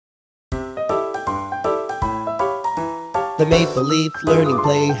the Maple Leaf Learning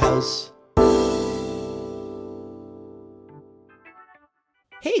Playhouse.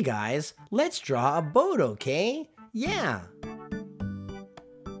 Hey guys, let's draw a boat, okay? Yeah.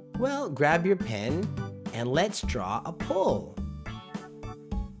 Well, grab your pen and let's draw a pole.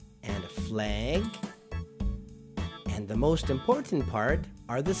 And a flag. And the most important part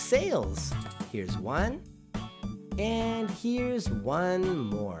are the sails. Here's one. And here's one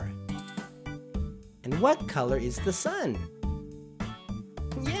more. And what color is the sun?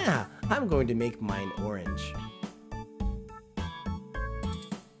 Yeah, I'm going to make mine orange.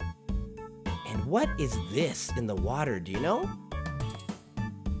 And what is this in the water, do you know?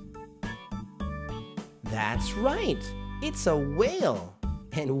 That's right, it's a whale.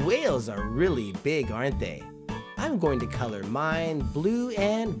 And whales are really big, aren't they? I'm going to color mine blue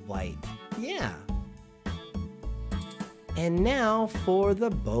and white. Yeah. And now for the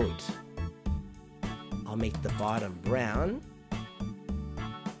boat. I'll make the bottom brown.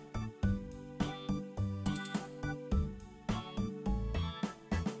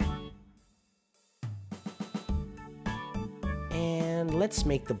 And let's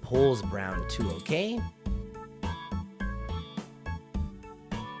make the poles brown too, okay?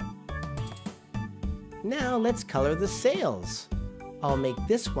 Now let's color the sails. I'll make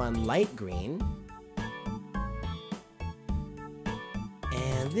this one light green.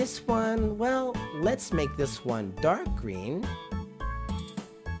 And this one, well, let's make this one dark green.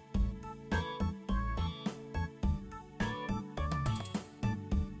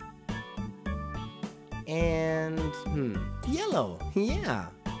 And, yellow, yeah.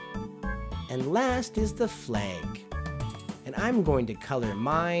 And last is the flag. And I'm going to color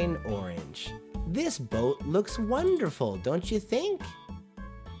mine orange. This boat looks wonderful, don't you think?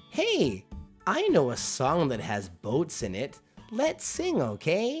 Hey, I know a song that has boats in it. Let's sing,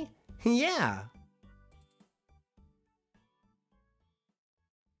 okay? Yeah.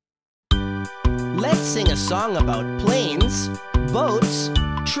 Let's sing a song about planes, boats,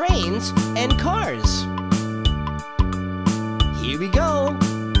 trains, and cars. Here we go.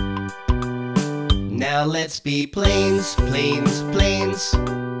 Now let's be planes, planes, planes,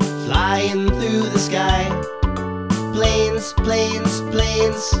 flying through the sky. Planes, planes,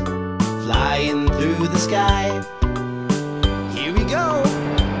 planes, flying through the sky. Here we go.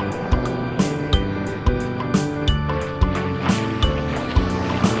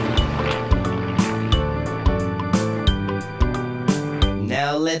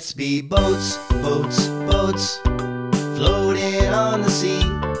 Now let's be boats, boats, boats, floating on the sea.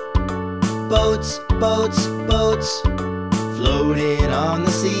 Boats, boats, boats, floating on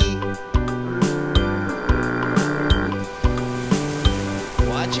the sea.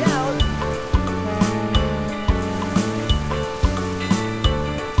 Watch out!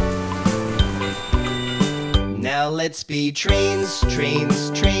 Now let's be trains,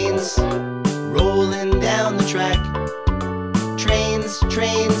 trains, trains, rolling down the track. Trains,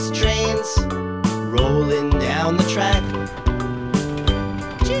 trains, trains, rolling down the track.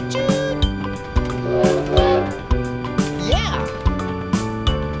 Choo-choo! Yeah!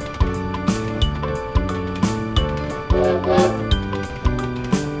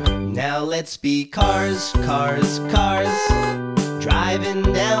 Now let's be cars, cars, cars, driving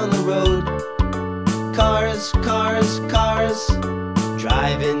down the road. Cars, cars, cars,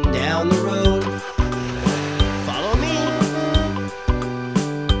 driving down the road. Follow me.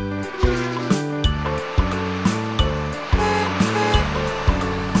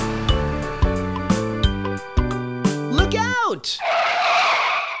 Look out!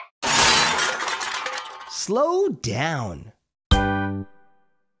 Slow down.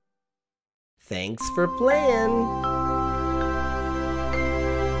 Thanks for playing.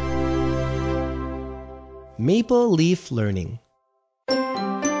 Maple Leaf Learning.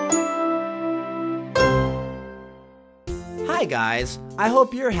 Hi guys, I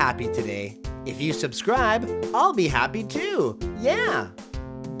hope you're happy today. If you subscribe, I'll be happy too. Yeah!